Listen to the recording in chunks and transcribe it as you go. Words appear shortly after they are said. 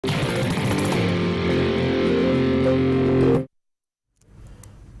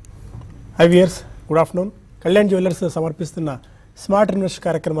High weirs, good afternoon. Kalyan jewellers సమర్పిస్తున్న smart invest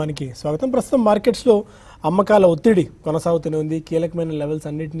కార్యక్రమానికి స్వాగతం. ప్రస్తుతం మార్కెట్స్లో అమ్మకాల ఒత్తిడి కొనసాగుతూనే ఉంది. కీలకమైన లెవెల్స్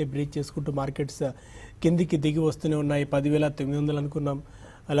అన్నింటినీ బ్రేక్ చేసుకుంటూ మార్కెట్స్ కిందికి దిగి వస్తూనే ఉన్నాయి. 10,900 అనుకున్నాం,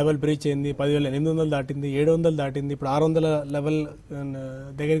 లెవెల్ బ్రీచ్ అయింది. 10,800 దాటింది, 700 దాటింది, ఇప్పుడు 600 లెవెల్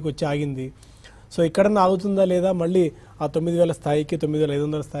దగ్గరికి వచ్చి ఆగింది. సో ఇక్కడన్నా ఆగుతుందా లేదా, మళ్ళీ ఆ 9,000 స్థాయికి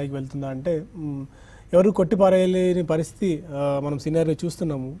 9,500 స్థాయికి వెళ్తుందా అంటే ఎవరు కొట్టిపారేయలేని పరిస్థితి మనం సినారియో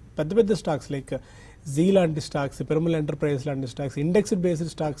చూస్తున్నాము. పెద్ద పెద్ద స్టాక్స్ లైక్ జీ లాంటి స్టాక్స్, పిరమల్ ఎంటర్ప్రైజెస్ లాంటి స్టాక్స్, ఇండెక్స్డ్ బేస్డ్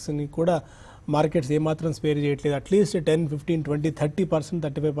స్టాక్స్ని కూడా మార్కెట్స్ ఏమాత్రం స్పేర్ చేయట్లేదు. అట్లీస్ట్ 10, 15, 20, 30%,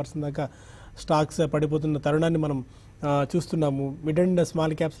 35% దాకా స్టాక్స్ పడిపోతున్న తరుణాన్ని మనం చూస్తున్నాము. మిడ్ అండ్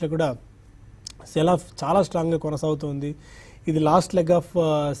స్మాల్ క్యాప్స్లో కూడా సెల్ ఆఫ్ చాలా స్ట్రాంగ్గా కొనసాగుతుంది. ఇది లాస్ట్ లెగ్ ఆఫ్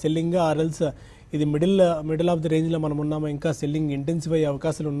సెల్లింగ్ ఆర్ఎల్స్ ఇది మిడిల్ ఆఫ్ ది రేంజ్లో మనం ఉన్నామా, ఇంకా సెల్లింగ్ ఇంటెన్సివ్ అయ్యే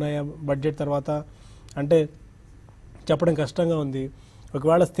అవకాశాలు ఉన్నాయా బడ్జెట్ తర్వాత అంటే చెప్పడం కష్టంగా ఉంది.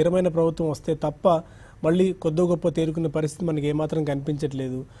 ఒకవేళ స్థిరమైన ప్రభుత్వం వస్తే తప్ప మళ్ళీ కొద్ది గొప్ప తేరుకునే పరిస్థితి మనకి ఏమాత్రం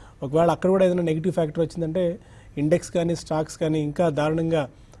కనిపించట్లేదు. ఒకవేళ అక్కడ కూడా ఏదైనా నెగిటివ్ ఫ్యాక్టర్ వచ్చిందంటే ఇండెక్స్ కానీ స్టాక్స్ కానీ ఇంకా దారుణంగా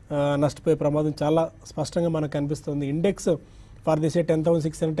నష్టపోయే ప్రమాదం చాలా స్పష్టంగా మనకు కనిపిస్తుంది. ఇండెక్స్ ఫర్ దిస్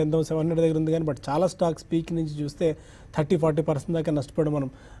 10,600, 10,700 దగ్గర ఉంది కానీ బట్ చాలా స్టాక్స్ పీక్ నుంచి చూస్తే 30-40% దాకా నష్టపోవడం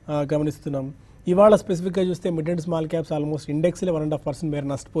మనం గమనిస్తున్నాం. ఇవాళ స్పెసిఫిక్గా చూస్తే mid and small caps almost ఇండెక్స్లో 1.5% మేర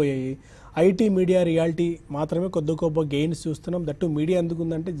నష్టపోయాయి. ఐటీ, మీడియా, రియాలిటీ మాత్రమే కొద్ది గొప్ప గెయిన్స్ చూస్తున్నాం. దట్టు మీడియా ఎందుకు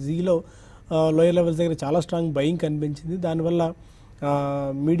ఉందంటే జీలో లోయర్ లెవెల్స్ దగ్గర చాలా స్ట్రాంగ్ బయింగ్ కనిపించింది. దానివల్ల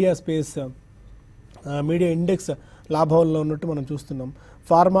మీడియా స్పేస్, మీడియా ఇండెక్స్ లాభాల్లో ఉన్నట్టు మనం చూస్తున్నాం.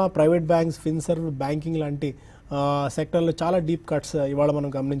 Pharma, private banks, Finserv, banking లాంటి సెక్టర్లో చాలా డీప్ కట్స్ ఇవాళ మనం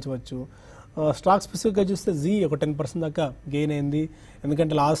గమనించవచ్చు. స్టాక్ స్పెసిఫిక్గా చూస్తే జీ ఒక 10% దాకా గెయిన్ అయింది.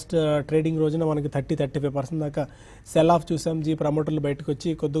 ఎందుకంటే లాస్ట్ ట్రేడింగ్ రోజున మనకి 30-35% దాకా సెల్ ఆఫ్ చూసాం. జీ ప్రమోటర్లు బయటకు వచ్చి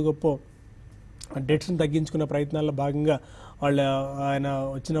కొద్ది గొప్ప డెట్స్ని తగ్గించుకునే ప్రయత్నాల్లో భాగంగా ఆయన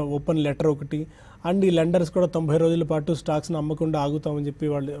వచ్చిన ఓపెన్ లెటర్ ఒకటి అండ్ ఈ లెండర్స్ కూడా 90 రోజుల పాటు స్టాక్స్ని అమ్మకుండా ఆగుతామని చెప్పి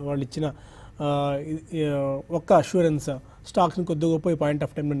వాళ్ళు ఇచ్చిన ఒక్క అష్యూరెన్స్ స్టాక్స్ని కొద్ది గొప్ప ఈ పాయింట్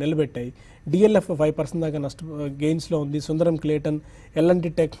ఆఫ్ టైంలో నిలబెట్టాయి. డిఎల్ఎఫ్ 5% దాకా గెయిన్స్లో ఉంది. సుందరం Clayton,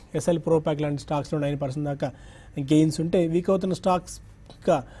 L&T tech, SL Propack లాంటి స్టాక్స్లో 9% దాకా గెయిన్స్ ఉంటే వీక్ అవుతున్న స్టాక్స్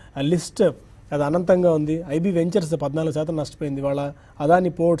లిస్ట్ అది అనంతంగా ఉంది. ఐబీ వెంచర్స్ 14% నష్టపోయింది. వాళ్ళ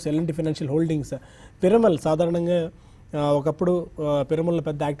Adani ports, L&T financial holdings, Piramal సాధారణంగా ఒకప్పుడు పిరమల్లో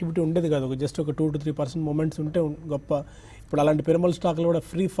పెద్ద యాక్టివిటీ ఉండేది కాదు, జస్ట్ ఒక 2-3% మూమెంట్స్ ఉంటే గొప్ప. ఇప్పుడు అలాంటి పిరమల్ స్టాక్లు కూడా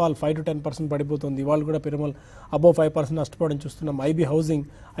ఫ్రీ ఫాల్ 5-10% పడిపోతుంది. ఇవాళ కూడా పిరమల్ అబోవ్ 5% నష్టపోవడం చూస్తున్నాం. IB housing,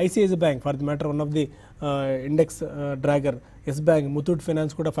 ICICI bank for the matter one of the index డ్రాగర్, yes bank, Muthoot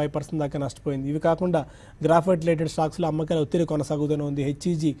finance కూడా 5% దాకా నష్టపోయింది. ఇవి కాకుండా గ్రాఫైట్ రిలేటెడ్ స్టాక్స్లో అమ్మకాల ఒత్తిడి కొనసాగుతూనే ఉంది.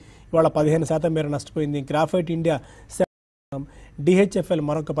 హెచ్ఈజీ ఇవాళ 15% మేర నష్టపోయింది. గ్రాఫైట్ ఇండియా, డిహెచ్ఎఫ్ఎల్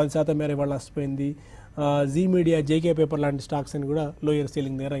మరొక 10% మేర ఇవాళ నష్టపోయింది. జీ మీడియా, జేకే పేపర్ లాంటి స్టాక్స్ అని కూడా లోయర్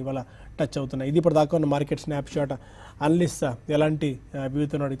సీలింగ్ దగ్గర ఇవాళ టచ్ అవుతున్నాయి. ఇది ఇప్పుడు దాకా ఉన్న మార్కెట్ స్నాప్ షాట్ అనలిస్ట్ ఎలాంటి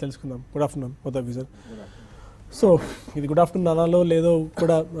వ్యూతో అడిగి తెలుసుకుందాం. Good afternoon both of you sir. So ఇది గుడ్ ఆఫ్టర్నూన్ అనాలో లేదో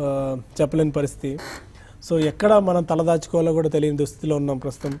కూడా చెప్పలేని పరిస్థితి. సో ఎక్కడ మనం తలదాచుకోవాలో కూడా తెలియని దుస్థితిలో ఉన్నాం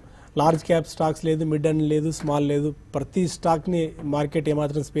ప్రస్తుతం. లార్జ్ క్యాప్ స్టాక్స్ లేదు, మిడ్ అండ్ లేదు, స్మాల్ లేదు. ప్రతి స్టాక్ని మార్కెట్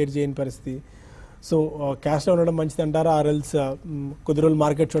ఏమాత్రం స్పేర్ చేయని పరిస్థితి. సో క్యాష్లో ఉండడం మంచిది అంటారా, ఆర్ఎల్స్ కొద్ది రోజులు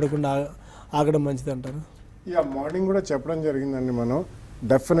మార్కెట్ చూడకుండా ఆగడం మంచిది అంటారా? మార్నింగ్ కూడా చెప్పడం జరిగిందండి. మనం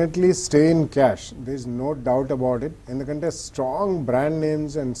definitely stay in cash, there is no doubt about it. ఎందుకంటే strong brand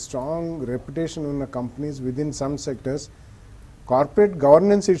names and strong reputation ఉన్న companies with in some sectors, corporate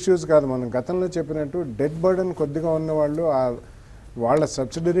governance issues కాదు, మనం గతంలో చెప్పినట్టు డెట్ బర్డన్ కొద్దిగా ఉన్న వాళ్ళు వాళ్ళ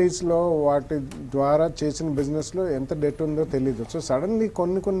సబ్సిడరీస్లో వాటి ద్వారా చేసిన బిజినెస్లో ఎంత డెట్ ఉందో తెలీదు. సో సడన్లీ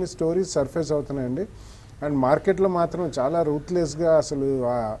కొన్ని స్టోరీస్ సర్ఫేస్ అవుతున్నాయండి. అండ్ మార్కెట్లో మాత్రం చాలా రూత్లెస్గా అసలు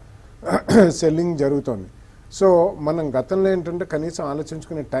సెల్లింగ్ జరుగుతుంది. సో మనం గతంలో ఏంటంటే కనీసం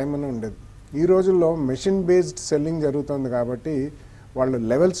ఆలోచించుకునే టైం అని ఉండేది. ఈ రోజుల్లో మెషిన్ బేస్డ్ సెల్లింగ్ జరుగుతుంది కాబట్టి వాళ్ళు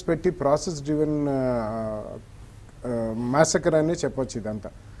లెవెల్స్ పెట్టి ప్రాసెస్ డ్రివెన్ మ్యాసకర్ అనే చెప్పొచ్చు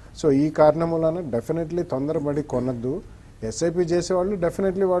ఇదంతా. సో ఈ కారణం వలన డెఫినెట్లీ తొందరపడి కొనద్దు. ఎస్ఐపి చేసేవాళ్ళు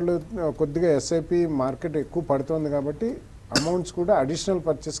డెఫినెట్లీ వాళ్ళు కొద్దిగా ఎస్ఐపి మార్కెట్ ఎక్కువ పడుతుంది కాబట్టి అమౌంట్స్ కూడా అడిషనల్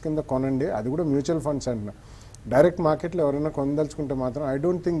పర్చేస్ కింద కొనండి. అది కూడా మ్యూచువల్ ఫండ్స్ అంటున్నా. డైరెక్ట్ మార్కెట్లో ఎవరైనా కొనదలుచుకుంటే మాత్రం I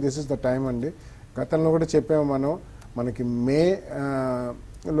don't think this is the time అండి. గతంలో కూడా చెప్పాము మనకి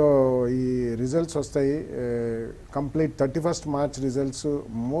మేలో ఈ రిజల్ట్స్ వస్తాయి. Complete 31st March results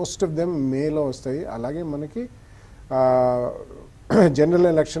most of them మేలో వస్తాయి. అలాగే మనకి జనరల్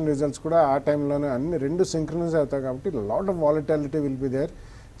ఎలక్షన్ రిజల్ట్స్ కూడా ఆ టైంలోనే అన్ని రెండు సింక్రనైజ్ అవుతాయి కాబట్టి lot of volatility will be there.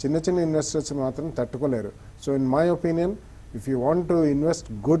 చిన్న ఇన్వెస్టర్స్ మాత్రం తట్టుకోలేరు. So in my opinion, if you want to invest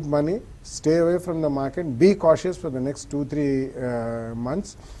good money, stay away from the market, be cautious for the next 2-3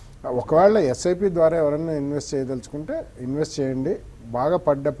 months. ఒకవేళ ఎస్ఐపి ద్వారా ఎవరైనా invest చేయదలుచుకుంటే invest చేయండి. బాగా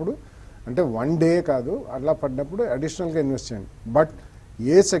పడ్డప్పుడు అంటే 1 డే కాదు, అట్లా పడ్డప్పుడు అడిషనల్గా ఇన్వెస్ట్ చేయండి. బట్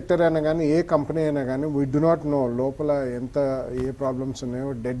ఏ సెక్టర్ అయినా కానీ, ఏ కంపెనీ అయినా కానీ, వీ డు నాట్ నో లోపల ఎంత ఏ ప్రాబ్లమ్స్ ఉన్నాయో.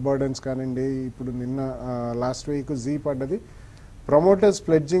 డెడ్ బర్డన్స్ కానివ్వండి, ఇప్పుడు నిన్న లాస్ట్ వీక్ జీ పడ్డది, promoters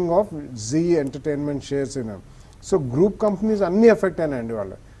pledging of G entertainment shares in. So group companies అన్నీ ఎఫెక్ట్ అయినాయండి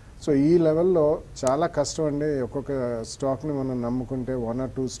వాళ్ళు. సో ఈ లెవెల్లో చాలా కష్టం అండి. ఒక్కొక్క స్టాక్ని మనం నమ్ముకుంటే 1 or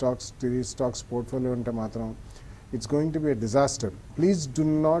 2 స్టాక్స్ 3 స్టాక్స్ పోర్ట్ఫోలియో ఉంటే మాత్రం it's going to be a disaster. Please do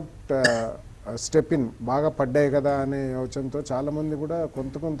not step in. బాగా పడ్డాయి కదా అనే యోచనతో చాలామంది కూడా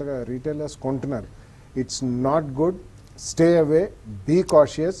కొంతగా రీటైలర్స్ కొంటున్నారు. It's not good. Stay away, be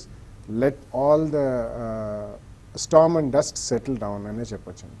cautious, let all the storm and dust settle down అనే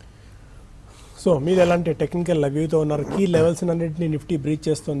చెప్పొచ్చండి. సో మీరు ఎలాంటి టెక్నికల్ వ్యూతో ఉన్నారు? కీ లెవెల్స్ అన్నింటినీ నిఫ్టీ బ్రీచ్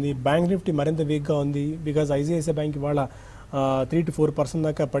చేస్తుంది. బ్యాంక్ నిఫ్టీ మరింత వీక్గా ఉంది బికాజ్ ఐసిఐసిఐ బ్యాంక్ ఇవాళ 3 to 4%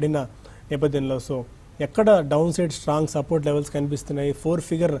 దాకా పడిన నేపథ్యంలో. సో ఎక్కడ down side strong support levels కనిపిస్తున్నాయి? 4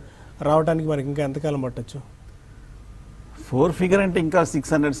 ఫిగర్ రావడానికి మనకి ఇంకా ఎంతకాలం పట్టచ్చు? 4 ఫిగర్ అంటే ఇంకా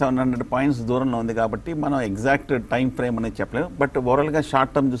 600-700 పాయింట్స్ దూరంలో ఉంది కాబట్టి మనం ఎగ్జాక్ట్ టైం ఫ్రేమ్ అనేది చెప్పలేము. బట్ ఓవరాల్గా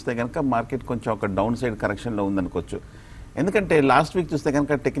షార్ట్ టర్మ్ చూస్తే కనుక మార్కెట్ కొంచెం ఒక డౌన్ సైడ్ కరెక్షన్లో ఉందనుకోవచ్చు. ఎందుకంటే లాస్ట్ వీక్ చూస్తే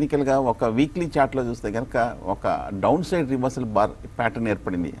కనుక టెక్నికల్గా ఒక వీక్లీ చార్ట్లో చూస్తే కనుక ఒక down side reversal bar pattern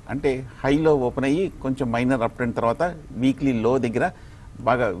ఏర్పడింది. అంటే హైలో ఓపెన్ అయ్యి కొంచెం మైనర్ అప్ ట్రెండ్ తర్వాత వీక్లీ లో దగ్గర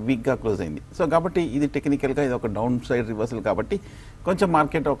బాగా వీక్గా క్లోజ్ అయింది. సో కాబట్టి ఇది టెక్నికల్గా ఇది ఒక డౌన్ సైడ్ రివర్సల్ కాబట్టి కొంచెం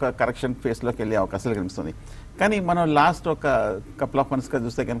మార్కెట్ ఒక కరెక్షన్ ఫేస్లోకి వెళ్ళే అవకాశాలు కనిపిస్తుంది. కానీ మనం లాస్ట్ ఒక కపుల్ ఆఫ్ మంత్స్గా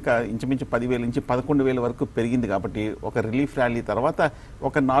చూస్తే కనుక ఇంచుమించు 10,000 నుంచి 11,000 వరకు పెరిగింది కాబట్టి ఒక రిలీఫ్ ర్యాలీ తర్వాత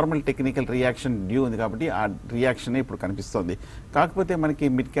ఒక నార్మల్ టెక్నికల్ రియాక్షన్ డ్యూ ఉంది కాబట్టి ఆ రియాక్షన్ ఇప్పుడు కనిపిస్తుంది. కాకపోతే మనకి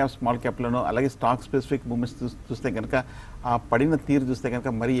మిడ్ క్యాప్ స్మాల్ క్యాప్లోనూ అలాగే స్టాక్ స్పెసిఫిక్ మూమెంట్స్ చూస్తే కనుక ఆ పడిన తీరు చూస్తే కనుక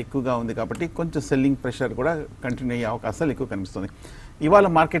మరీ ఎక్కువగా ఉంది కాబట్టి కొంచెం సెల్లింగ్ ప్రెషర్ కూడా కంటిన్యూ అయ్యే అవకాశాలు ఎక్కువ కనిపిస్తుంది. ఇవాళ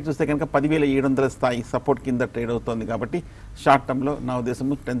మార్కెట్ చూస్తే కనుక 10,700 స్థాయి సపోర్ట్ కింద ట్రేడ్ అవుతుంది కాబట్టి షార్ట్ టర్మ్లో నా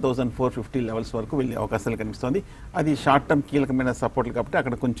ఉద్దేశము 10,450 లెవెల్స్ వరకు వెళ్ళే అవకాశాలు కనిపిస్తుంది. అది షార్ట్ టర్మ్ కీలకమైన సపోర్ట్లు కాబట్టి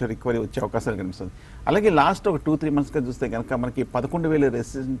అక్కడ కొంచెం రికవరీ వచ్చే అవకాశాలు కనిపిస్తుంది. అలాగే లాస్ట్ ఒక 2-3 మంత్స్గా చూస్తే కనుక మనకి 11,000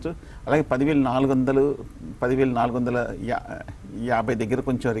 రెసిస్టెన్స్ అలాగే 10,400 10,450 దగ్గర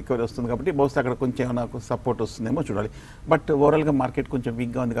కొంచెం రికవరీ వస్తుంది కాబట్టి బహుశా అక్కడ కొంచెం ఏమైనా సపోర్ట్ వస్తుందేమో చూడాలి. బట్ ఓవరాల్గా మార్కెట్ కొంచెం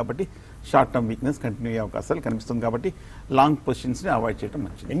వీక్గా ఉంది కాబట్టి షార్ట్ టర్మ్ వీక్నెస్ కంటిన్యూ అయ్యే అవకాశాలు కనిపిస్తుంది కాబట్టి లాంగ్ పొజిషన్స్ని అవాయిడ్ చేయడం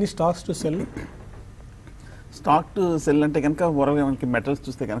మంచిది. ఎన్ని stocks to cell? Stock to cell అంటే కనుక ఓవరాల్గా మనకి మెటల్స్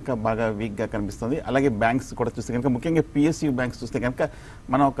చూస్తే కనుక బాగా వీక్గా కనిపిస్తుంది. అలాగే బ్యాంక్స్ కూడా చూస్తే కనుక ముఖ్యంగా పిఎస్యూ బ్యాంక్స్ చూస్తే కనుక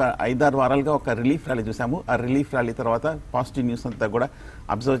మనం ఒక 5-6 వారాలుగా ఒక రిలీఫ్ ర్యాలీ చూసాము. ఆ రిలీఫ్ ర్యాలీ తర్వాత పాజిటివ్ న్యూస్ అంతా కూడా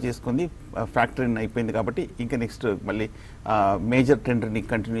అబ్జర్వ్ చేసుకుంది. ఫ్యాక్టరీ అయిపోయింది కాబట్టి ఇంకా నెక్స్ట్ మళ్ళీ మేజర్ టెండర్ని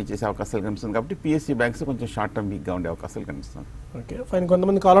కంటిన్యూ చేసే అవకాశాలు కనిపిస్తుంది కాబట్టి పిఎస్యూ బ్యాంక్స్ కొంచెం షార్ట్ టర్మ్ వీక్గా ఉండే అవకాశాలు కనిపిస్తుంది. Okay fine.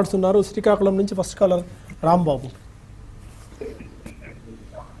 కొంతమంది కాలర్స్ ఉన్నారు. శ్రీకాకుళం నుంచి ఫస్ట్ కాలర్ రాంబాబు.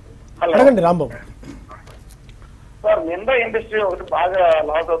 అడగండి రాంబాబు. సార్ మిందా ఇండస్ట్రీ ఒకటి బాగా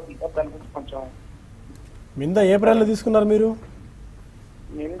లాస్ అవుతుంది సార్, దాని గురించి కొంచెం. మిందా ఏ ప్రైస్లో తీసుకున్నారు మీరు?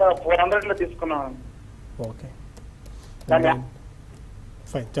 మిందా 400 లో తీసుకున్నాను. ఓకే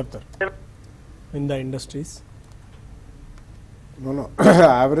ఫైన్ చెప్తారు. మిందా ఇండస్ట్రీస్ మనం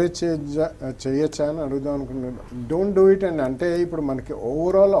యావరేజ్ చేయొచ్చా అని అడుగుదాం అనుకుంటున్నాను. డోంట్ డూ ఇట్ అండ్ అంటే ఇప్పుడు మనకి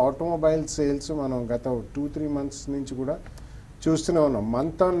ఓవరాల్ ఆటోమొబైల్ సేల్స్ మనం గత 2-3 మంత్స్ నుంచి కూడా చూస్తూనే ఉన్నాం.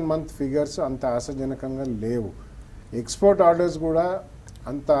 మంత్ ఆన్ మంత్ ఫిగర్స్ అంత ఆశాజనకంగా లేవు. ఎక్స్పోర్ట్ ఆర్డర్స్ కూడా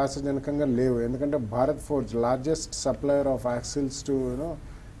అంత ఆశాజనకంగా లేవు. ఎందుకంటే Bharat forge largest supplier of axles to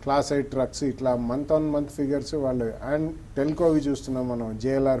class 8 trucks ఇట్లా మంత్ ఆన్ మంత్ ఫిగర్స్ వాళ్ళు. అండ్ టెల్కోవి చూస్తున్నాం మనం,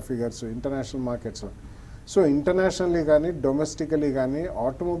 జేఎల్ఆర్ ఫిగర్స్ ఇంటర్నేషనల్ మార్కెట్స్లో. సో ఇంటర్నేషనల్లీ కానీ డొమెస్టికలీ కానీ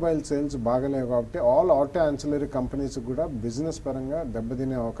ఆటోమొబైల్ సేల్స్ బాగలేవు కాబట్టి ఆల్ ఆటో యాన్సిలరీ కంపెనీస్ కూడా బిజినెస్ పరంగా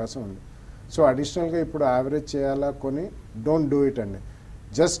దెబ్బతినే అవకాశం ఉంది. సో అడిషనల్గా ఇప్పుడు యావరేజ్ చేయాలా కొని? డోంట్ డూ ఇట్ అండి.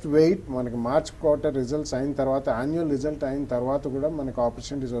 Just wait. మనకి మార్చ్ క్వార్టర్ రిజల్ట్స్ అయిన తర్వాత, యాన్యువల్ రిజల్ట్ అయిన తర్వాత కూడా మనకు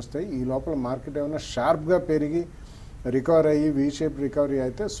ఆపర్చునిటీస్ వస్తాయి. ఈ లోపల మార్కెట్ ఏమైనా షార్ప్గా పెరిగి రికవర్ అయ్యి వీ షేప్ రికవరీ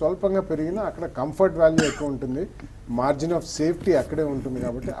అయితే స్వల్పంగా పెరిగినా అక్కడ కంఫర్ట్ వాల్యూ ఎక్కువ ఉంటుంది, మార్జిన్ ఆఫ్ సేఫ్టీ అక్కడే ఉంటుంది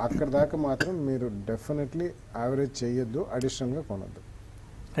కాబట్టి అక్కడ దాకా మాత్రం మీరు డెఫినెట్లీ యావరేజ్ చేయొద్దు, అడిషనల్గా కొనొద్దు.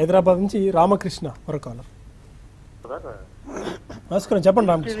 హైదరాబాద్ నుంచి రామకృష్ణ మరో కాలర్. నమస్కారం చెప్పండి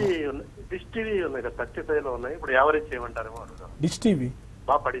రామకృష్ణ. డిష్ టీవీ ఉన్నాయి కదా 35 లో ఉన్నాయి, ఇప్పుడు యావరేజ్ చేయమంటారేమో. డిష్ టీవీ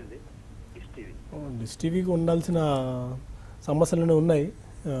బాగా పడింది. డిష్ టీవీకి ఉండాల్సిన సమస్యలనే ఉన్నాయి.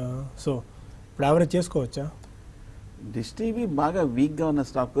 సో ఇప్పుడు యావరేజ్ చేసుకోవచ్చా? డిష్ టీవీ బాగా వీక్గా ఉన్న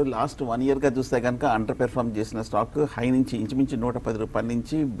స్టాక్ లాస్ట్ 1 ఇయర్గా చూస్తే కనుక అండర్ పెర్ఫార్మ్ చేసిన స్టాక్ హై నుంచి ఇంచుమించు 110 రూపాయల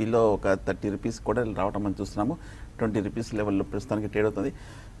నుంచి బిలో ఒక 30 రూపీస్ కూడా రావడం అని చూస్తున్నాము. 20 రూపీస్ లెవెల్లో ప్రస్తుతానికి ట్రేడ్ అవుతుంది.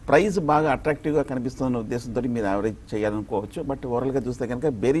 ప్రైస్ బాగా అట్రాక్టివ్గా కనిపిస్తున్న ఉద్దేశంతో మీరు యావరేజ్ చేయాలనుకోవచ్చు. బట్ ఓవరాల్గా చూస్తే కనుక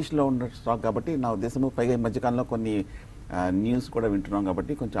బేరిష్లో ఉన్న స్టాక్ కాబట్టి నా ఉద్దేశము, పైగా ఈ మధ్యకాలంలో కొన్ని న్యూస్ కూడా వింటున్నాం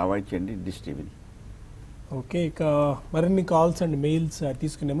కాబట్టి కొంచెం అవాయిడ్ చేయండి డిష్ టీవీని. ఓకే, ఇక మరిన్ని కాల్స్ అండ్ మెయిల్స్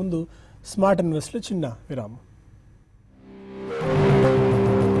తీసుకునే ముందు స్మార్ట్ ఇన్వెస్ట్లో చిన్న విరామం.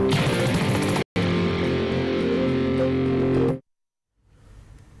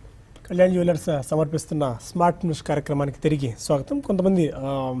 కళ్యాణ్ జ్యువెలర్స్ సమర్పిస్తున్న స్మార్ట్ న్యూస్ కార్యక్రమానికి తిరిగి స్వాగతం. కొంతమంది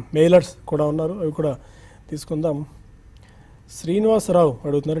మెయిలర్స్ కూడా ఉన్నారు, అవి కూడా తీసుకుందాం. శ్రీనివాసరావు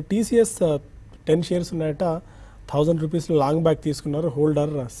అడుగుతున్నారు, టీసీఎస్ 10 షేర్స్ ఉన్నాయట, 1000 రూపీస్లో లాంగ్ బ్యాక్ తీసుకున్నారు,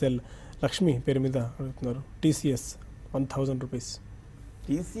 హోల్డర్ సెల్. లక్ష్మి పేరు మీద అడుగుతున్నారు, టీసీఎస్ 1000 రూపీస్.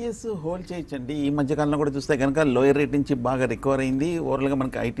 టీసీఎస్ హోల్డ్ చేయొచ్చండి. ఈ మధ్యకాలంలో కూడా చూస్తే కనుక లోయర్ రేట్ నుంచి బాగా రికవర్ అయింది. ఓవరాల్గా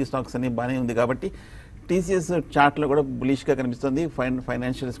మనకి ఐటీ స్టాక్స్ అన్ని బాగానే ఉంది కాబట్టి టీసీఎస్ చార్ట్లో కూడా బులిష్గా కనిపిస్తుంది.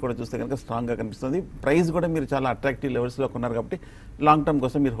 ఫైనాన్షియల్స్ కూడా చూస్తే కనుక స్ట్రాంగ్గా కనిపిస్తుంది. ప్రైస్ కూడా మీరు చాలా అట్రాక్టివ్ లెవెల్స్లో కొన్నారు కాబట్టి లాంగ్ టర్మ్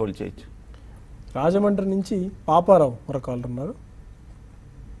కోసం మీరు హోల్డ్ చేయొచ్చు. రాజమండ్రి నుంచి పాపారావు మరొక కాలర్ ఉన్నారు.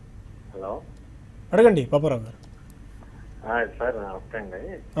 హలో, అడగండి పాపారావు గారు. సార్ నమస్తే అండి.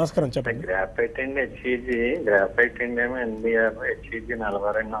 నమస్కారం, చెప్పండి. గ్రాఫైట్ అండి, హెచ్ఈజీ. గ్రాఫైట్ అండి ఏమో ఎన్బిఆర్, హెచ్ఈజీ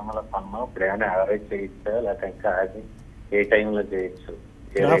 4200 కొన్నాం. ఇప్పుడు ఏమైనా యావరేజ్ చేయొచ్చా లేకపోతే ఇంకా అది ఏ టైంలో చేయొచ్చు,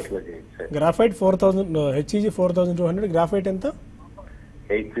 ఏ రేట్లో చేయొచ్చు? గ్రాఫైట్ 4000, హెచ్ఈజీ 4200, గ్రాఫైట్ ఎంత?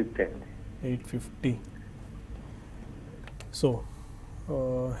 850 అండి. 850. So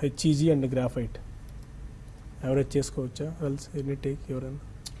HEG and graphite average చేసుకోవచ్చా? ఎల్స్ ఎనీ టేక్ ఎవరైనా?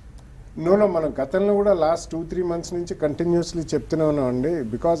 నో, మనం గతంలో కూడా లాస్ట్ 2-3 మంత్స్ నుంచి కంటిన్యూస్లీ చెప్తూనే ఉన్నాం అండి.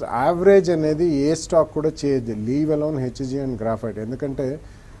 బికాజ్ యావరేజ్ అనేది ఏ స్టాక్ కూడా చేయొద్దు, leave alone HEG and graphite. ఎందుకంటే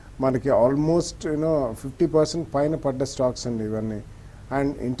మనకి ఆల్మోస్ట్ 50% పైన పడ్డ స్టాక్స్ అండి ఇవన్నీ.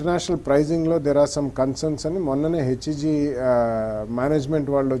 And international ప్రైజింగ్లో there are some concerns అని మొన్ననే హెచ్ఈజీ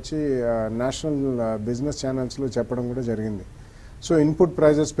మేనేజ్మెంట్ వాళ్ళు వచ్చి నేషనల్ బిజినెస్ ఛానల్స్లో చెప్పడం కూడా జరిగింది. సో ఇన్పుట్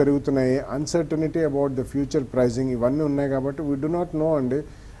ప్రైజెస్ పెరుగుతున్నాయి, uncertainty about the future pricing, ఇవన్నీ ఉన్నాయి కాబట్టి వీ డు నాట్ నో అండి.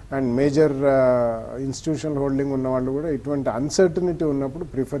 అండ్ మేజర్ ఇన్స్టిట్యూషనల్ హోల్డింగ్ ఉన్న వాళ్ళు కూడా ఇటువంటి అన్సర్టనిటీ ఉన్నప్పుడు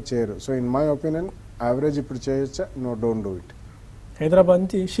ప్రిఫర్ చేయరు. So in my opinion average ఇప్పుడు చేయొచ్చా? No, don't do it. Hyderabad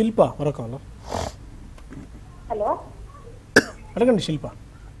నుంచి శిల్ప మరొక. హలో, అడగండి శిల్ప.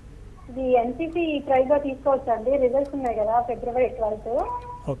 ఇది ఎన్సీసీ ప్రైస్ తీసుకోవచ్చా అండి? రిజల్ట్స్ ఉన్నాయి కదా February 12th.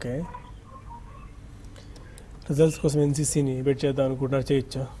 ఓకే, రిజల్ట్స్ కోసం ఎన్సీసీని బెట్ చేద్దాం అనుకుంటున్నారు,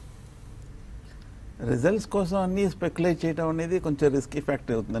 చేయొచ్చా? రిజల్ట్స్ కోసం అన్ని స్పెక్యులేట్ చేయడం అనేది కొంచెం రిస్కీ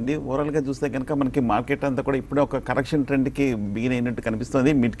ఫ్యాక్టర్ అవుతుందండి. ఓవరాల్గా చూస్తే కనుక మనకి మార్కెట్ అంతా కూడా ఇప్పుడే ఒక కరెక్షన్ ట్రెండ్కి బిగిన్ అయినట్టు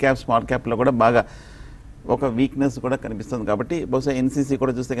కనిపిస్తుంది. మిడ్ క్యాప్, స్మాల్ క్యాప్లో కూడా బాగా ఒక వీక్నెస్ కూడా కనిపిస్తుంది. కాబట్టి బహుశా ఎన్సీసీ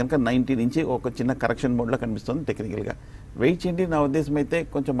కూడా చూస్తే కనుక 90 నుంచి ఒక చిన్న కరెక్షన్ మోడ్లో కనిపిస్తుంది టెక్నికల్గా. వెయిట్ చేయండి. నా ఉద్దేశం అయితే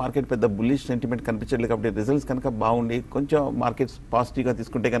కొంచెం మార్కెట్ పెద్ద బుల్లిష్ సెంటిమెంట్ కనిపించట్లేదు కాబట్టి రిజల్ట్స్ కనుక బాగుండి కొంచెం మార్కెట్స్ పాజిటివ్గా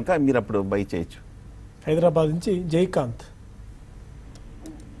తీసుకుంటే కనుక మీరు అప్పుడు బై చేయొచ్చు. హైదరాబాద్ నుంచి జయకాంత్.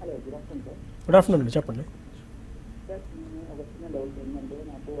 గుడ్ ఆఫ్టర్నూన్ అండి, చెప్పండి. ఒక చిన్న డౌట్ ఏంటంటే,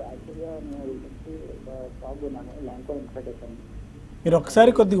 నాకు యాక్చువల్గా నేను రీసెంట్లీ షాప్ ఉన్నాను, ల్యాంకో ఇన్ఫర్టేషన్. మీరు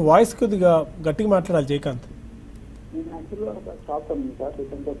ఒకసారి కొద్దిగా వాయిస్ కొద్దిగా గట్టిగా మాట్లాడాలి జయకాంత్. నేను యాక్చువల్గా ఒక షాప్ ఉంది సార్,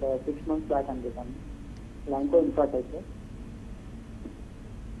 రీసెంట్ ఒక 6 months బ్యాక్ అనుకుంటాను, Lanco information.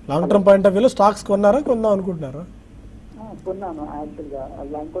 Long term point of వ్యూలో స్టాక్స్ కొన్నారా, కొందాం అనుకుంటున్నారా? కొన్నాను యాక్చువల్గా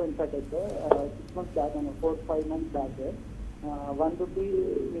Lanco information 6 months back, 4-5 months back. 1 rupee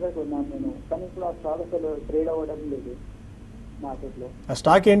మీద కొన్నాను నేను. కానీ ఇప్పుడు ఆ స్టాక్ అసలు ట్రేడ్ అవ్వడం లేదు మార్కెట్లో. ఆ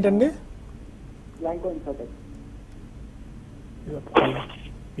స్టాక్ ఏంటండి? ల్యాంకో ఇన్ఫర్టేషన్.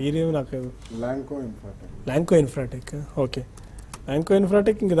 మీరేమి నాకు ల్యాంకో ఇన్ఫ్రాటెక్. ఓకే, ల్యాంకో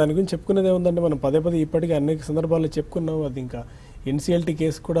ఇన్ఫ్రాటెక్. ఇంకా దాని గురించి చెప్పుకునేది ఏముందంటే, మనం పదే ఇప్పటికీ అనేక సందర్భాల్లో చెప్పుకున్నాం. అది ఇంకా ఎన్సీఎల్టీ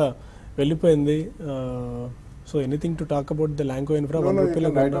కేసు కూడా వెళ్ళిపోయింది. So anything to talk about the Lanco infra?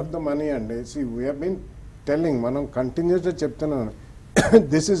 Right of the money అండి. See, we have been telling, మనం కంటిన్యూస్గా చెప్తున్నాను,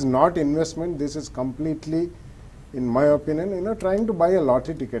 this is not investment, this is completely, in my opinion, trying to buy a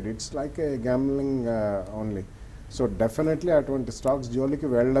lottery ticket. It's like a gambling only. So definitely అటువంటి stocks జోలికి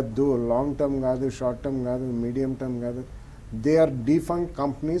వెళ్ళొద్దు. Long term కాదు, short term కాదు, medium term కాదు. They are defunct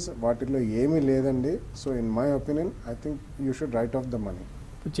companies, వాటిలో ఏమీ లేదండి. So in my opinion I think you should write of the money.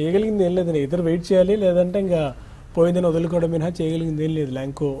 ఇప్పుడు చేయగలిగింది ఏం లేదండి, ఇద్దరు వెయిట్ చేయాలి, లేదంటే ఇంకా పోయిందని వదులుకోవడం మినహా చేయగలిగింది ఏం లేదు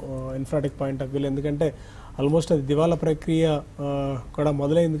ల్యాంకో ఇన్ఫ్రాటెక్ పాయింట్ ఆఫ్ వ్యూలో. ఎందుకంటే ఆల్మోస్ట్ అది దివాలా ప్రక్రియ కూడా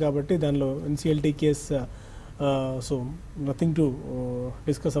మొదలైంది కాబట్టి దానిలో NCLT case. So nothing to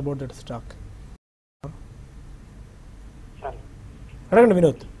discuss about that stock. అడగండి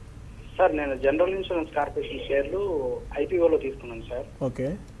వినోద్. సార్, నేను జనరల్ ఇన్సూరెన్స్ కార్పొరేషన్ షేర్లు ఐపీఓలో తీసుకున్నాను సార్. ఓకే,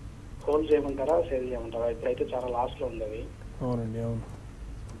 హోల్డ్ చేయమంటారా, సేల్ చేయమంటారా? ఇప్పుడైతే చాలా లాస్ట్లో ఉంది అవి. అవునండి, అవును.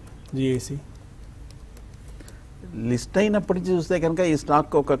 జిఐసి లిస్ట్ అయినప్పటి నుంచి చూస్తే కనుక ఈ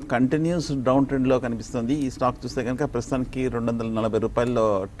స్టాక్ ఒక కంటిన్యూస్ డౌన్ ట్రెండ్లో కనిపిస్తుంది. ఈ స్టాక్ చూస్తే కనుక ప్రస్తుతానికి 240 రూపాయల్లో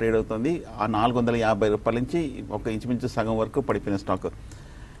ట్రేడ్ అవుతుంది. ఆ 450 రూపాయల నుంచి ఒక ఇంచుమించు సగం వరకు పడిపోయిన స్టాక్.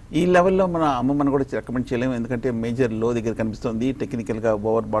 ఈ లెవెల్లో మన అమ్మమ్మని కూడా రికమెండ్ చేయలేము, ఎందుకంటే మేజర్ లో దగ్గర కనిపిస్తుంది. టెక్నికల్గా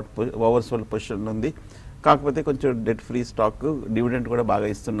ఓవర్ సోల్డ్ పొజిషన్ ఉంది. కాకపోతే కొంచెం డెట్ ఫ్రీ స్టాక్, డివిడెండ్ కూడా బాగా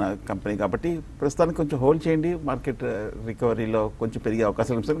ఇస్తున్న కంపెనీ కాబట్టి ప్రస్తుతానికి కొంచెం హోల్డ్ చేయండి. మార్కెట్ రికవరీలో కొంచెం పెరిగే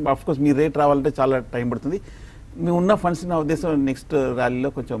అవకాశాలు ఉంటుంది. ఆఫ్ కోర్స్ మీ రేట్ రావాలంటే చాలా టైం పడుతుంది. మీ ఉన్న ఫండ్స్ నా ఉద్దేశం నెక్స్ట్ ర్యాలీలో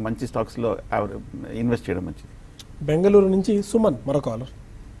కొంచెం మంచి స్టాక్స్లో ఇన్వెస్ట్ చేయడం మంచిది. బెంగళూరు నుంచి సుమన్ మరో కాలర్.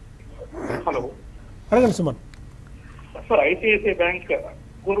 హలో, అడగండి సుమన్. సార్ ఐసిఐసిఐ బ్యాంక్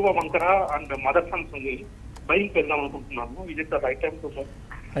పూర్వ వంకర అండ్ మదర్ సన్స్ ఉంది, బయింగ్ వెళ్దాం అనుకుంటున్నాను. ఇది the right time to buy?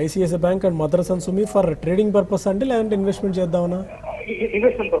 ICICI bank and mother Sons me for trading purpose అంటే లేదంటే ఇన్వెస్ట్మెంట్ చేద్దామనా?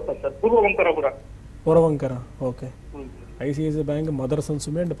 Investment purpose sir. పూర్వ వంకర కూడా. Puravankara, okay. ICICI bank, mother Sons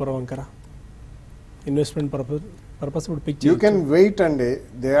and Puravankara investment purpose ఇప్పుడు పిక్ యూ కెన్ వెయిట్ అండి.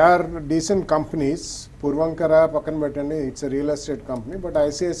 They are decent companies. పూర్వంకర పక్కన పెట్టండి, it's real estate company. But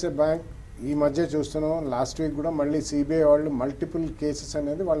ICICI bank ఈ మధ్య చూస్తున్నాం, లాస్ట్ వీక్ కూడా మళ్ళీ సిబిఐ వాళ్ళు మల్టిపుల్ కేసెస్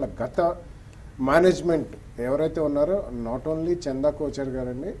అనేది వాళ్ళ గత మేనేజ్మెంట్ ఎవరైతే ఉన్నారో, నాట్ ఓన్లీ చందా కోచర్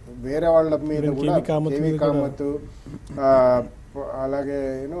గారండి, వేరే వాళ్ళ మీద కూడా కేవీ కామత్, అలాగే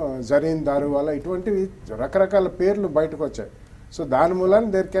యూనో జరీన్ దారువాలా, ఇటువంటివి రకరకాల పేర్లు బయటకు వచ్చాయి. సో దాని మూలాన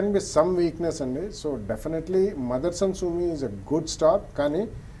there can be some weakness అండి. So definitely mothers and సూమి is a good stock, కానీ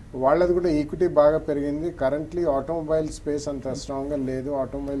వాళ్ళది కూడా ఈక్విటీ బాగా పెరిగింది. కరెంట్లీ ఆటోమొబైల్ స్పేస్ అంత స్ట్రాంగ్గా లేదు,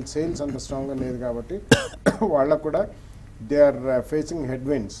 ఆటోమొబైల్ సేల్స్ అంత స్ట్రాంగ్గా లేదు కాబట్టి వాళ్ళకు కూడా they are facing head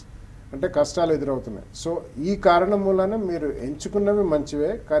winds, అంటే కష్టాలు ఎదురవుతున్నాయి. సో ఈ కారణం మూలాన మీరు ఎంచుకున్నవి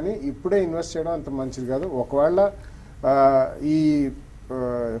మంచివే, కానీ ఇప్పుడే ఇన్వెస్ట్ చేయడం అంత మంచిది కాదు. ఒకవేళ ఈ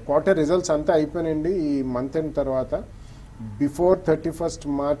క్వార్టర్ రిజల్ట్స్ అంతా అయిపోయినండి ఈ మంత్ ఎండ్ తర్వాత, బిఫోర్ 31st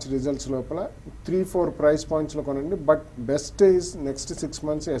March రిజల్ట్స్ లోపల 3-4 ప్రైస్ పాయింట్స్లో కొనండి. But best is next 6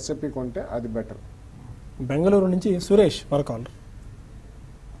 months SIP కొంటే అది బెటర్. బెంగళూరు నుంచి సురేష్ మరొక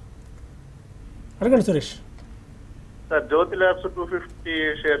అడగండి సురేష్. సార్ జ్యోతి ల్యాబ్స్ 250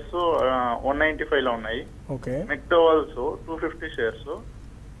 షేర్స్ 195 లో ఉన్నాయి. ఓకే. మెక్డోవల్స్ 250 షేర్స్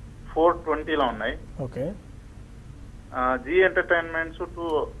 420 లో ఉన్నాయి. ఓకే. జీ ఎంటర్టైన్మెంట్స్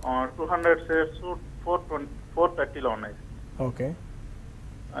 200 షేర్స్ 430 లో ఉన్నాయి. ఓకే.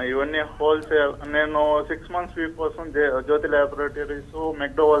 ఇవన్నీ హోల్సేల్. నేను 6 months వ్యూ కోసం జ్యోతి ల్యాబొరేటరీస్,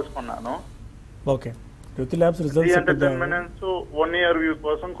 మెక్డోవల్స్ కొన్నాను. ఓకే. జ్యోతి labs G results entertainments 1 year view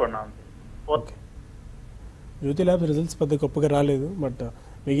కోసం కొన్నాను. ఓకే. జ్యోతి ల్యాబ్స్ రిజల్ట్స్ పెద్ద గొప్పగా రాలేదు, బట్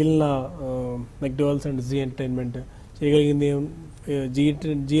మిగిలిన మెక్డోవల్స్ అండ్ జీ ఎంటర్టైన్మెంట్ చేయగలిగింది.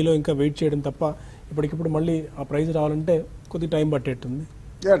 జీలో ఇంకా వెయిట్ చేయడం తప్ప ఇప్పటికిప్పుడు మళ్ళీ ఆ ప్రైస్ రావాలంటే కొద్ది టైం పట్టేట్టుంది.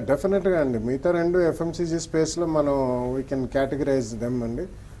 యా డెఫినెట్గా అండి. మిగతా రెండు ఎఫ్ఎంసీజీ స్పేస్లో మనం వీ కెన్ కేటగరైజ్ దెమ్ అండి.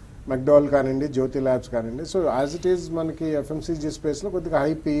 మెక్డోవల్ కానివ్వండి, జ్యోతి ల్యాబ్స్ కానివ్వండి. సో యాజ్ ఇట్ ఈజ్ మనకి ఎఫ్ఎంసీజీ స్పేస్లో కొద్దిగా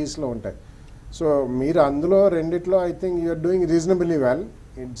హై పీఈస్లో ఉంటాయి. సో మీరు అందులో రెండిట్లో I think you're doing reasonably well.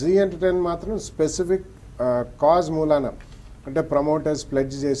 G entertain మాత్రం స్పెసిఫిక్ కాజ్ మూలాన, అంటే ప్రమోటర్స్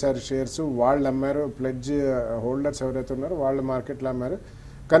ప్లెడ్జ్ చేశారు షేర్స్, వాళ్ళు అమ్మారు, ప్లెడ్జ్ హోల్డర్స్ ఎవరైతే ఉన్నారో వాళ్ళు మార్కెట్లో అమ్మారు.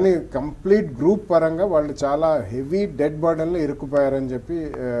 కానీ కంప్లీట్ గ్రూప్ పరంగా వాళ్ళు చాలా హెవీ డెడ్ బర్డన్లో ఇరుక్కుపోయారని చెప్పి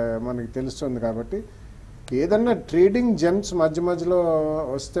మనకి తెలుస్తుంది. కాబట్టి ఏదన్నా ట్రేడింగ్ జెమ్స్ మధ్య మధ్యలో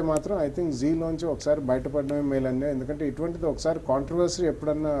వస్తే మాత్రం ఐ థింక్ జీలోంచి ఒకసారి బయటపడడమే మేలండి. ఎందుకంటే ఇటువంటిది ఒకసారి కాంట్రవర్సీ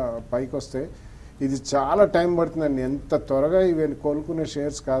ఎప్పుడన్నా పైకి వస్తే ఇది చాలా టైం పడుతుందండి. ఎంత త్వరగా ఇవి కోలుకునే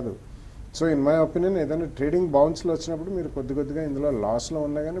షేర్స్ కాదు. సో ఇన్ మై ఒపీనియన్ ఏదైనా ట్రేడింగ్ బౌన్స్లో వచ్చినప్పుడు మీరు కొద్దిగా ఇందులో లాస్లో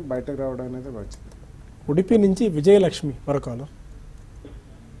ఉన్నా కానీ బయటకు రావడం అనేది వచ్చింది. ఉడిపి నుంచి విజయలక్ష్మి మరొక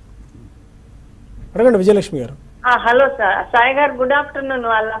అడగండి. విజయలక్ష్మి గారు. హలో సార్, సాయి గారు గుడ్ ఆఫ్టర్నూన్.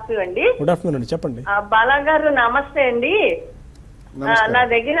 వాళ్ళ అండి. గుడ్ ఆఫ్టర్నూన్ అండి, చెప్పండి. బాలా గారు నమస్తే అండి. నా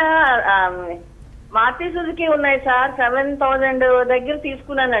దగ్గర మారుతి సుజుకి ఉన్నాయి సార్, 7,000 దగ్గర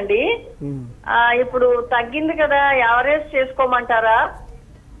తీసుకున్నానండి. ఇప్పుడు తగ్గింది కదా, యావరేజ్ చేసుకోమంటారా?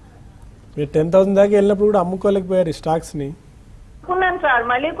 మీరు 10,000 దాకా వెళ్ళినప్పుడు కూడా అమ్ముకోలేకపోయారు స్టాక్స్ ని. కొన్నాను సార్,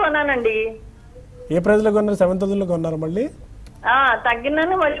 మళ్ళీ కొన్నానండి. ఏ ప్రైస్ లో కొన్నారు? 7,000 లో కొన్నారు మళ్ళీ?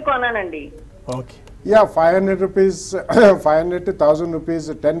 తగ్గిందని మళ్ళీ కొన్నానండి. Okay. Yeah 500 rupees 500 to 1,000 rupees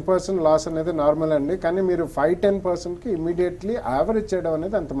 10% loss అనేది నార్మల్ అండి. కానీ మీరు 5-10%కి ఇమీడియట్లీ యావరేజ్ చేయడం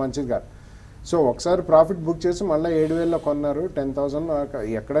అనేది అంత మంచిది కాదు. సో ఒకసారి ప్రాఫిట్ బుక్ చేసి మళ్ళీ 7,000లో కొన్నారు, 10,000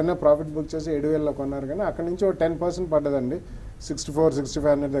 ఎక్కడైనా ప్రాఫిట్ బుక్ చేసి 7,000లో కొన్నారు, కానీ అక్కడ నుంచి ఒక 10% పడ్డదండి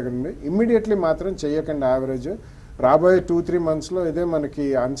 64,000-6500 దగ్గర నుండి. ఇమ్మీడియట్లీ మాత్రం చేయకండి యావరేజ్. రాబోయే 2-3 monthsలో ఇదే మనకి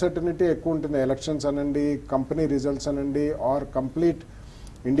అన్సర్టనిటీ ఎక్కువ ఉంటుంది. ఎలక్షన్స్ అనండి, కంపెనీ రిజల్ట్స్ అనండి, are complete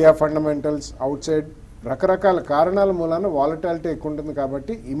India fundamentals out side రకరకాల కారణాల మూలాన వాలటాలిటీ ఎక్కువ ఉంటుంది.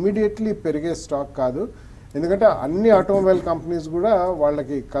 కాబట్టి ఇమ్మీడియట్లీ పెరిగే స్టాక్ కాదు. ఎందుకంటే అన్ని ఆటోమొబైల్ కంపెనీస్ కూడా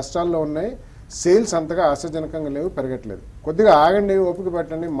వాళ్ళకి కష్టాల్లో ఉన్నాయి, సేల్స్ అంతగా ఆశాజనకంగా లేవు, పెరగట్లేదు. కొద్దిగా ఆగండి, ఓపిక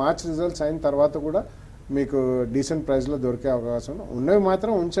పెట్టండి. మార్చ్ రిజల్ట్స్ అయిన తర్వాత కూడా మీకు డీసెంట్ ప్రైస్లో దొరికే అవకాశం ఉన్నవి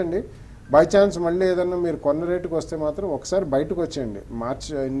మాత్రం ఉంచండి. బై ఛాన్స్ మళ్ళీ ఏదన్నా మీరు కొన్న రేటుకు వస్తే మాత్రం ఒకసారి బయటకు వచ్చేయండి. మార్చ్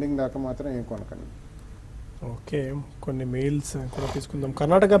ఎండింగ్ దాకా మాత్రం ఏం కొనకండి. ఓకే, కొన్ని మెయిల్స్ కూడా తీసుకుందాం.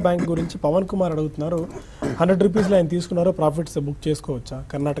 కర్ణాటక బ్యాంక్ గురించి పవన్ కుమార్ అడుగుతున్నారు, 100 రూపీస్లో ఆయన తీసుకున్నారు, ప్రాఫిట్స్ బుక్ చేసుకోవచ్చా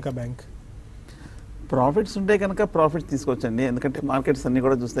కర్ణాటక బ్యాంక్? ప్రాఫిట్స్ ఉంటే కనుక ప్రాఫిట్స్ తీసుకోవచ్చండి. ఎందుకంటే మార్కెట్స్ అన్ని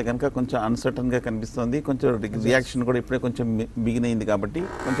కూడా చూస్తే కనుక కొంచెం అన్సర్టన్గా కనిపిస్తుంది, కొంచెం రియాక్షన్ కూడా ఇప్పుడే కొంచెం బిగిన్ అయింది కాబట్టి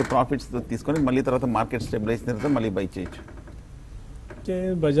కొంచెం ప్రాఫిట్స్ తీసుకొని మళ్ళీ తర్వాత మార్కెట్ స్టెబిలైజ్ తర్వాత మళ్ళీ బై చేయొచ్చు. ఓకే,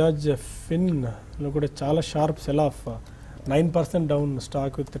 బజాజ్ ఫిన్లో కూడా చాలా sharp cell of, 9% down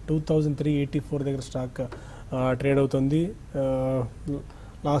stock with 2384 దగ్గర స్టాక్ ట్రేడ్ అవుతుంది.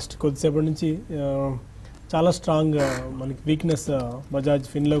 లాస్ట్ కొద్దిసేపటి నుంచి చాలా స్ట్రాంగ్ మనకి వీక్నెస్ బజాజ్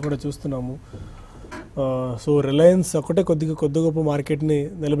ఫిన్లో కూడా చూస్తున్నాము. సో రిలయన్స్ ఒకటే కొద్ది గొప్ప మార్కెట్ని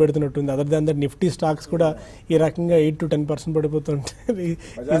నిలబెడుతున్నట్టుంది. Other than that Nifty stocks కూడా ఈ రకంగా 8 to 10% పడిపోతుంటే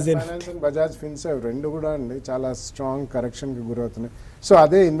బజాజ్ ఫిన్స్ రెండు కూడా అండి చాలా స్ట్రాంగ్ కరెక్షన్కి గురవుతున్నాయి. సో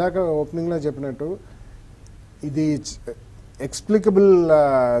అదే ఇందాక ఓపెనింగ్లో చెప్పినట్టు ఇది ఎక్స్ప్లికబుల్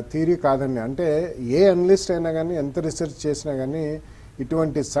థియరీ కాదండి. అంటే ఏ అనలిస్ట్ అయినా కానీ ఎంత రీసెర్చ్ చేసినా కానీ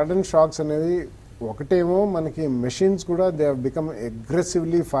ఇటువంటి సడన్ షాక్స్ అనేది ఒకటేమో మనకి మెషిన్స్ కూడా they have become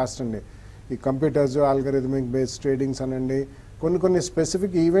aggressively fast అండి. ఈ కంప్యూటర్స్, ఆల్గరిథమిక్ బేస్డ్ ట్రేడింగ్స్ అనండి, కొన్ని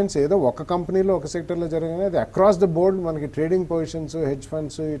స్పెసిఫిక్ ఈవెంట్స్ ఏదో ఒక కంపెనీలో ఒక సెక్టర్లో జరగానే అది అక్రాస్ ద బోర్డ్ మనకి ట్రేడింగ్ పొజిషన్స్, హెడ్జ్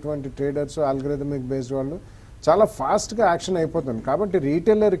ఫండ్స్, ఇటువంటి ట్రేడర్స్, ఆల్గరిథమిక్ బేస్డ్ వాళ్ళు చాలా ఫాస్ట్గా యాక్షన్ అయిపోతుంది. కాబట్టి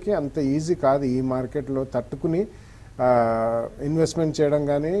రీటైలర్కి అంత ఈజీ కాదు ఈ మార్కెట్లో తట్టుకుని ఇన్వెస్ట్మెంట్ చేయడం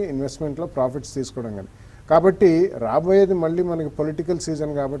కానీ ఇన్వెస్ట్మెంట్లో ప్రాఫిట్స్ తీసుకోవడం కానీ. కాబట్టి రాబోయేది మళ్ళీ మనకి పొలిటికల్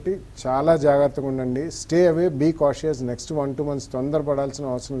సీజన్ కాబట్టి చాలా జాగ్రత్తగా ఉండండి. Stay away, be cautious. Next 1-2 months తొందరపడాల్సిన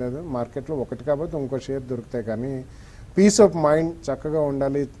అవసరం లేదు. మార్కెట్లో ఒకటి కాబట్టి ఇంకో షేర్ దొరుకుతాయి, కానీ పీస్ ఆఫ్ మైండ్ చక్కగా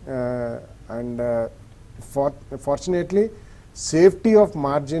ఉండాలి. And fortunately safety of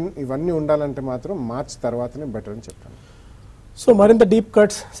margin ఇవన్నీ ఉండాలంటే మాత్రం మార్చ్ తర్వాతనే బెటర్ అని చెప్తాను. సో మరింత deep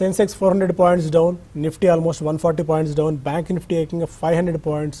cuts, Sensex 400 points down, Nifty almost 140 points down, bank Nifty ఏకంగా 500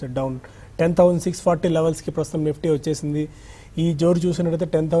 పాయింట్స్ డౌన్, 10,640 లెవెల్స్కి ప్రస్తుతం నిఫ్టీ వచ్చేసింది. ఈ జోరు చూసినట్టయితే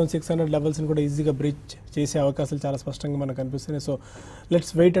 10,600 లెవెల్స్ని కూడా ఈజీగా బ్రీచ్ చేసే అవకాశాలు చాలా స్పష్టంగా మనకు కనిపిస్తున్నాయి. So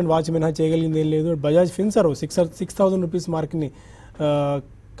let's wait and watch. మినహా చేయగలిగింది ఏం లేదు. బజాజ్ ఫిన్సర్ 6,000 రూపీస్ మార్క్ని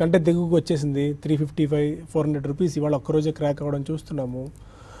కంటే దిగుకు వచ్చేసింది. 355-400 రూపీస్ ఇవాళ ఒక్కరోజే క్రాక్ అవ్వడం చూస్తున్నాము.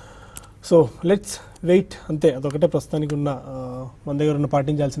 సో లెట్స్ వెయిట్, అంతే. అదొకటే ప్రస్తుతానికి ఉన్న మన దగ్గర ఉన్న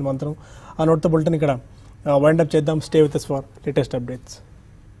పాటించాల్సిన మంత్రం. ఆ నోట్తో బులెటిన్ ఇక్కడ వైండప్ చేద్దాం. Stay with us for latest updates.